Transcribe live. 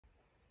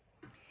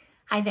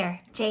Hi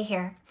there, Jay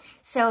here.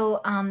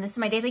 So this is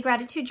my daily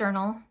gratitude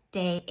journal,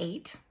 day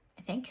 8,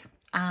 I think.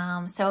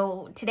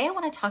 So today I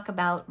want to talk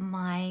about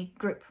my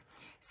group.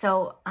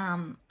 So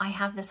I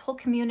have this whole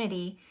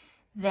community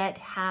that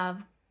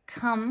have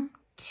come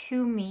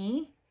to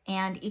me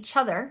and each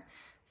other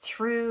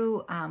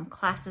through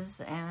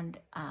classes and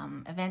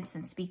events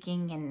and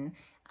speaking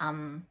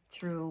and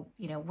through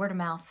word of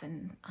mouth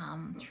and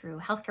through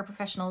healthcare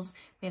professionals.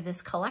 We have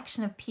this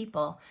collection of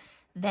people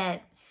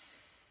that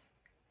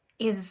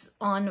is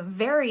on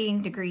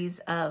varying degrees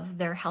of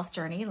their health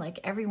journey.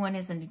 Like everyone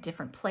is in a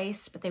different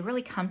place, but they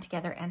really come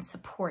together and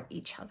support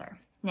each other.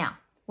 Now,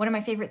 one of my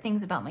favorite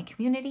things about my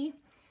community,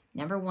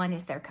 number one,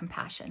 is their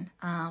compassion.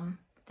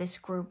 This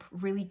group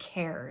really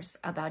cares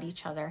about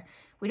each other.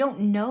 We don't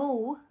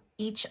know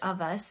each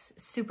of us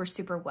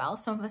super well.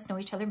 Some of us know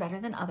each other better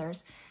than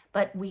others,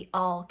 but we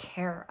all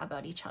care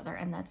about each other,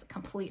 and that's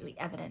completely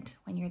evident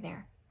when you're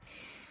there.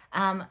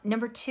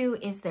 Number two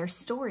is their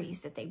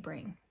stories that they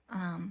bring.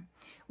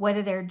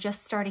 Whether they're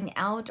just starting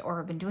out or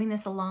have been doing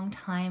this a long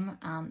time,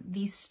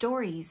 these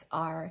stories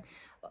are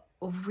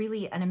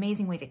really an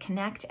amazing way to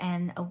connect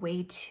and a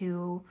way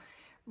to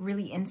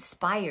really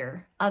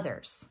inspire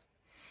others.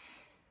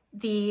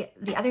 The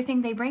other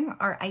thing they bring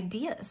are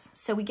ideas.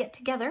 So we get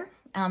together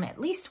at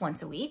least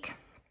once a week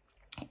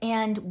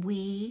and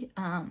we,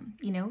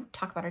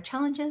 talk about our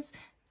challenges,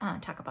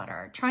 talk about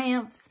our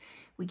triumphs.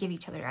 We give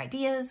each other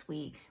ideas.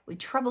 We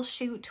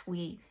troubleshoot.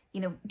 We,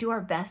 do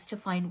our best to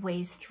find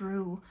ways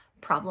through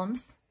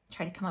problems,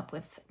 try to come up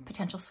with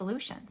potential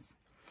solutions.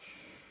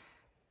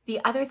 The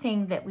other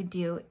thing that we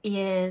do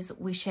is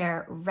we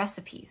share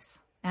recipes.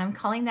 And I'm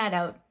calling that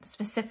out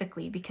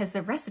specifically because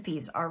the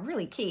recipes are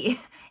really key.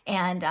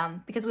 And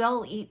because we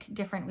all eat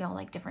different, we all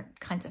like different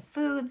kinds of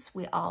foods.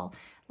 We all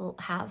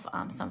have,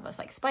 some of us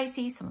like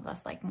spicy, some of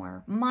us like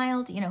more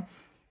mild,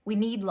 we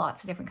need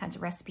lots of different kinds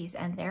of recipes,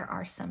 and there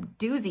are some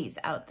doozies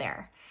out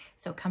there.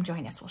 So come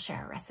join us, we'll share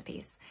our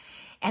recipes.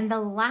 And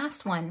the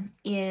last one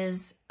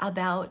is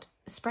about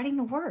spreading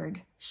the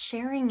word,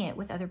 sharing it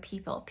with other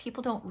people.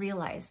 People don't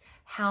realize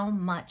how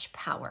much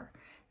power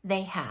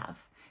they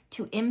have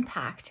to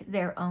impact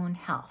their own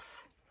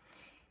health.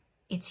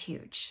 It's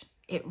huge.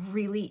 It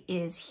really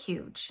is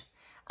huge.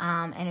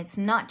 And it's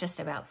not just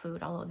about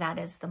food, although that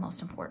is the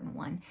most important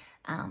one.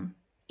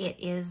 It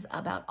is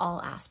about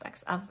all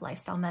aspects of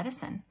lifestyle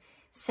medicine.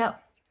 So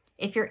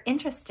if you're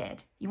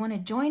interested, you want to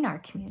join our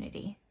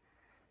community,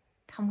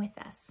 come with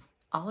us.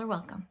 All are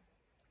welcome.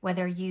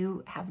 Whether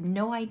you have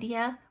no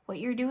idea what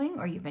you're doing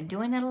or you've been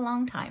doing it a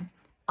long time,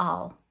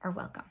 all are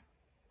welcome.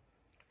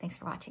 Thanks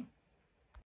for watching.